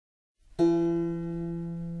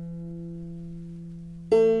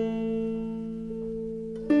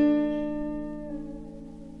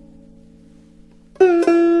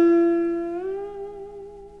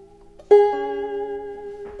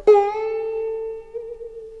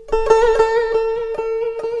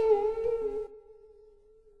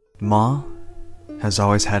Ma has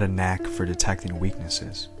always had a knack for detecting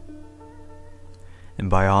weaknesses, and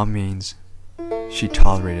by all means, she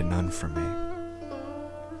tolerated none from me.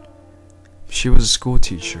 She was a school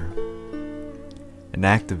teacher, an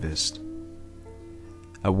activist,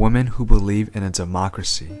 a woman who believed in a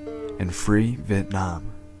democracy and free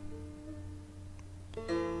Vietnam.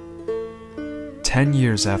 10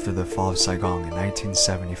 years after the Fall of Saigon in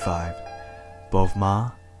 1975, both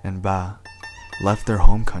Ma and Ba left their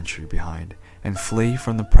home country behind and flee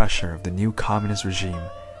from the pressure of the new communist regime,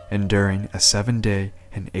 enduring a 7-day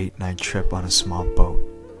and 8-night trip on a small boat.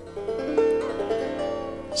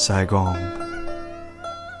 Saigon,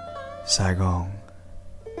 Saigon,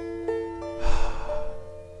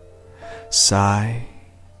 Saigon.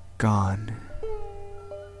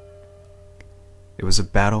 It was a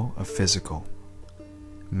battle of physical,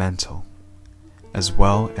 mental, as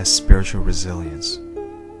well as spiritual resilience.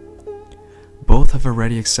 Both have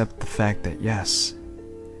already accepted the fact that yes,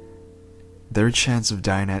 their chance of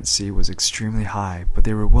dying at sea was extremely high, but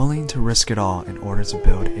they were willing to risk it all in order to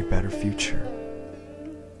build a better future.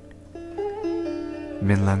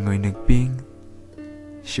 Mình là người nước biển,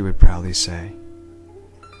 she would proudly say.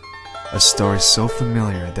 A story so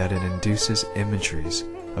familiar that it induces imageries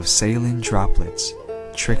of saline droplets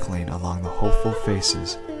trickling along the hopeful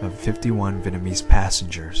faces of 51 Vietnamese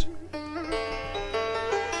passengers.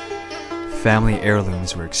 Family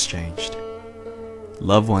heirlooms were exchanged.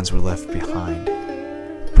 Loved ones were left behind.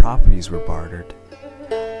 Properties were bartered.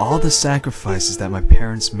 All the sacrifices that my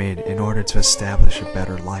parents made in order to establish a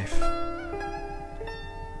better life.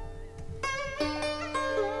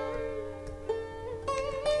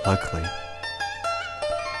 Luckily,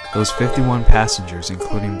 those 51 passengers,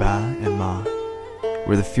 including Ba and Ma,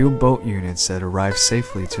 were the few boat units that arrived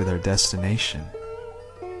safely to their destination.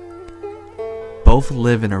 Both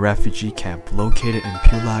live in a refugee camp located in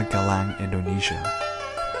Pulau Galang, Indonesia,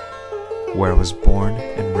 where I was born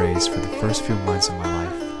and raised for the first few months of my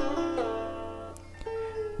life.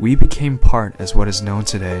 We became part as what is known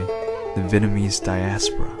today the Vietnamese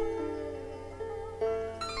diaspora.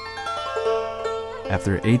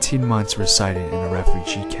 After 18 months residing in a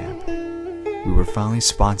refugee camp, we were finally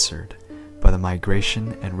sponsored by the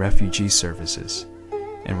Migration and Refugee Services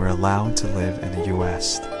and were allowed to live in the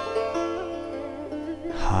U.S.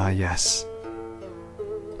 Ah, yes,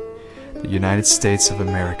 the United States of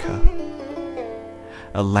America,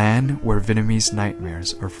 a land where Vietnamese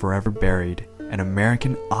nightmares are forever buried and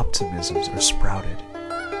American optimisms are sprouted.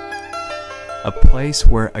 A place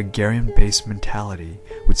where agrarian-based mentality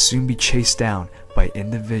would soon be chased down by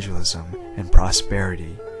individualism and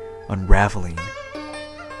prosperity, unraveling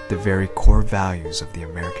the very core values of the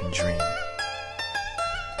American dream.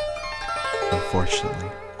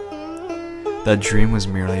 Unfortunately, that dream was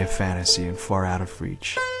merely a fantasy and far out of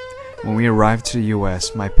reach. When we arrived to the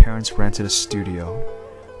US, my parents rented a studio,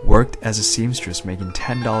 worked as a seamstress making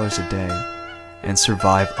 $10 a day, and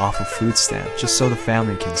survived off of food stamps just so the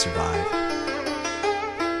family can survive.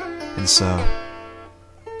 And so,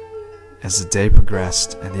 as the day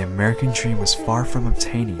progressed and the American dream was far from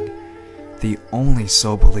obtaining, the only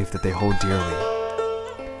sole belief that they hold dearly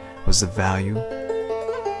was the value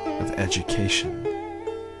of education.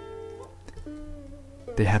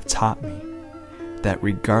 They have taught me that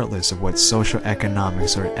regardless of what social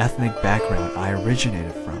economics or ethnic background I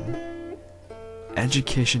originated from,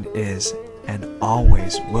 education is and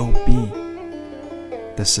always will be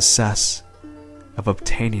the success of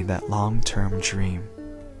obtaining that long-term dream.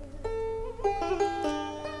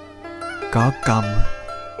 Có cầm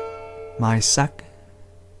mai sắc,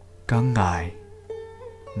 có ngài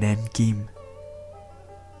nên kim,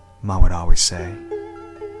 Ma would always say,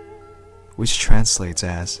 which translates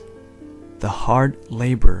as, the hard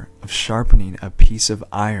labor of sharpening a piece of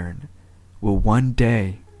iron will one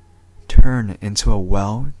day turn into a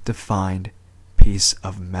well-defined piece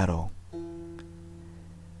of metal.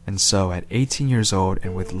 And so at 18 years old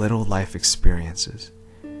and with little life experiences,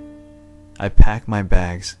 I packed my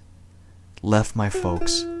bags, left my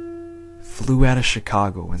folks, flew out of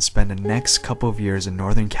Chicago and spent the next couple of years in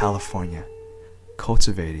Northern California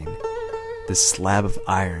cultivating this slab of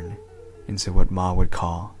iron into what Ma would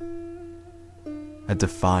call a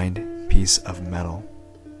defined piece of metal.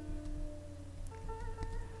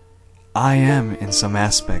 I am in some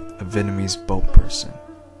aspect a Vietnamese boat person.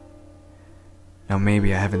 Now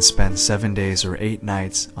maybe I haven't spent 7 days or 8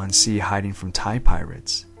 nights on sea hiding from Thai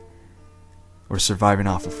pirates or surviving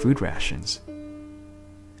off of food rations,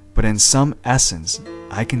 but in some essence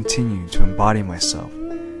I continue to embody myself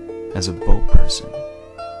as a boat person.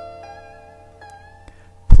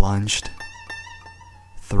 Plunged,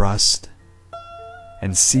 thrust,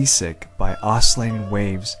 and seasick by oscillating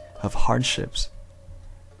waves of hardships,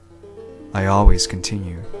 I always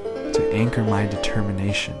continue to anchor my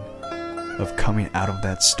determination of coming out of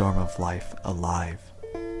that storm of life alive.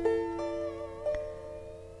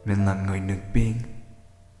 Mình là người nước biển.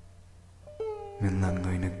 Mình là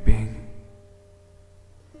người nước biển.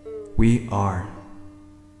 We are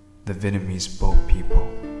the Vietnamese boat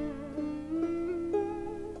people.